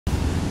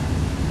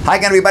Hi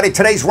again, everybody.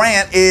 Today's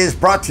rant is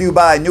brought to you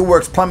by New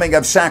Works Plumbing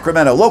of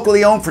Sacramento.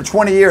 Locally owned for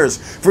 20 years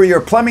for your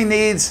plumbing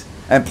needs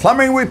and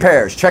plumbing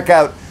repairs. Check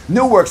out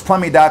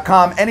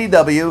newworksplumbing.com,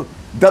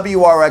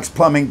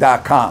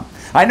 NEWWRXplumbing.com.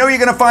 I know you're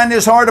going to find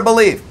this hard to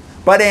believe,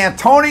 but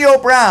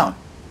Antonio Brown,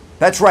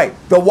 that's right,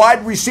 the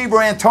wide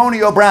receiver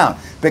Antonio Brown,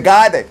 the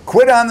guy that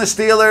quit on the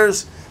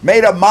Steelers,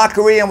 made a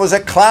mockery and was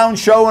a clown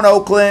show in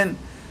Oakland,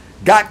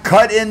 got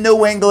cut in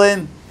New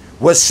England,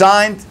 was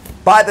signed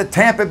by the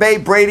Tampa Bay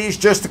Bradys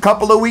just a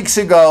couple of weeks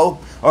ago,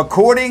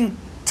 according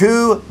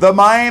to the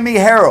Miami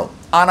Herald,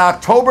 on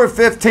October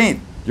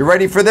 15th. You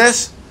ready for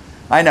this?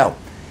 I know.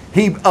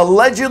 He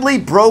allegedly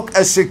broke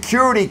a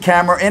security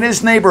camera in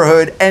his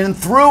neighborhood and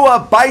threw a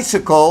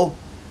bicycle,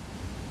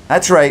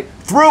 that's right,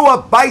 threw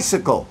a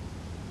bicycle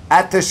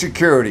at the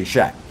security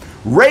shack.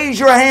 Raise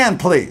your hand,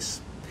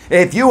 please,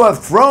 if you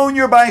have thrown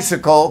your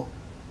bicycle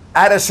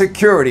at a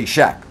security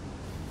shack.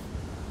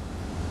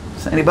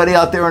 Is anybody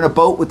out there in a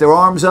boat with their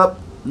arms up?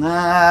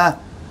 Nah.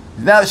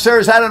 No, sir,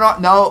 is that an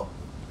arm? No.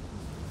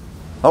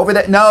 Over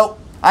there? No,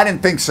 I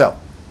didn't think so.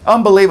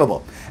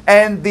 Unbelievable.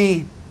 And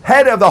the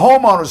head of the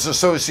Homeowners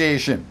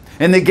Association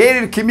in the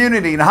gated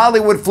community in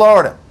Hollywood,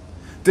 Florida,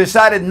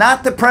 decided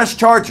not to press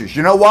charges.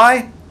 You know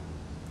why?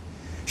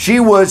 She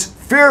was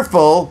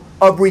fearful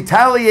of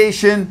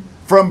retaliation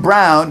from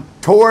Brown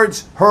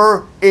towards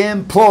her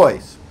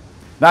employees.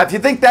 Now, if you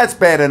think that's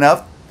bad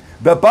enough,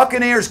 the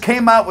Buccaneers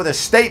came out with a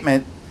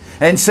statement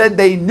and said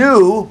they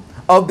knew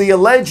of the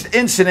alleged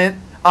incident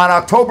on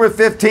October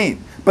 15th,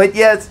 but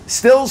yet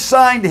still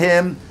signed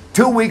him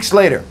 2 weeks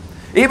later.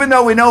 Even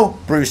though we know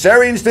Bruce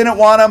Arians didn't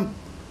want him,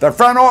 the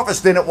front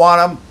office didn't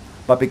want him,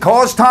 but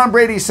because Tom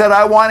Brady said,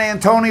 I want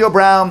Antonio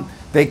Brown,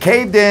 they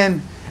caved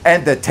in,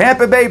 and the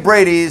Tampa Bay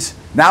Bradys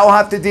now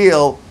have to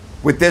deal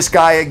with this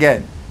guy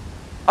again.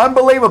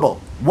 Unbelievable.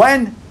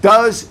 When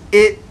does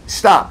it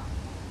stop?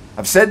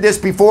 I've said this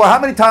before. How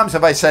many times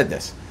have I said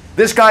this?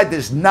 This guy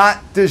does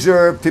not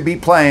deserve to be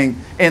playing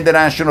in the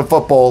National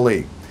Football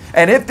League.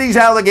 And if these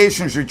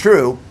allegations are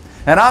true,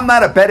 and I'm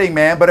not a betting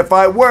man, but if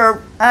I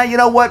were, you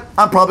know what?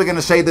 I'm probably going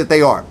to say that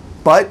they are.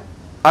 But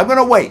I'm going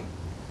to wait.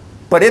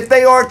 But if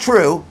they are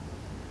true,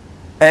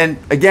 and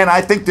again, I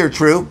think they're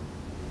true,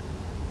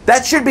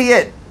 that should be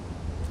it.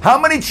 How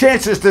many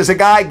chances does a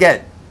guy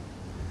get?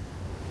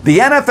 The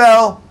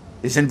NFL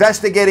is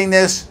investigating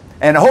this,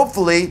 and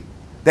hopefully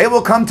they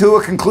will come to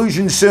a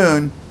conclusion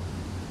soon,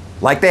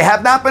 like they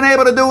have not been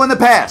able to do in the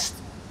past,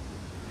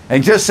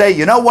 and just say,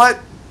 you know what?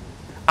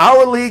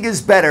 Our league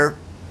is better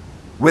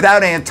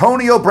without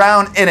Antonio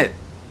Brown in it.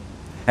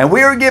 And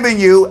we are giving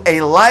you a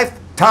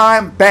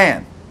lifetime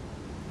ban.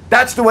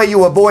 That's the way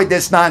you avoid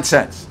this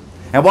nonsense.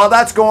 And while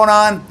that's going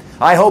on,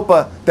 I hope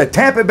the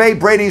Tampa Bay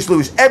Bradys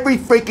lose every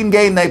freaking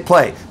game they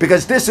play,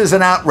 because this is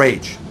an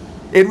outrage.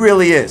 It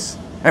really is.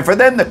 And for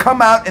them to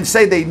come out and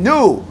say they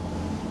knew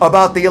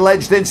about the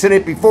alleged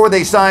incident before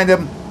they signed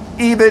him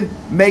even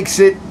makes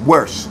it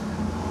worse.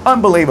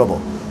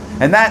 Unbelievable.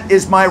 And that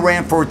is my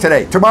rant for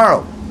today.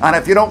 Tomorrow, and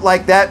if you don't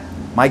like that,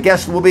 my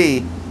guest will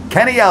be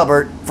Kenny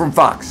Albert from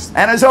Fox.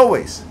 And as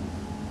always,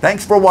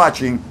 thanks for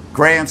watching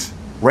Grant's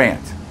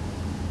Rant.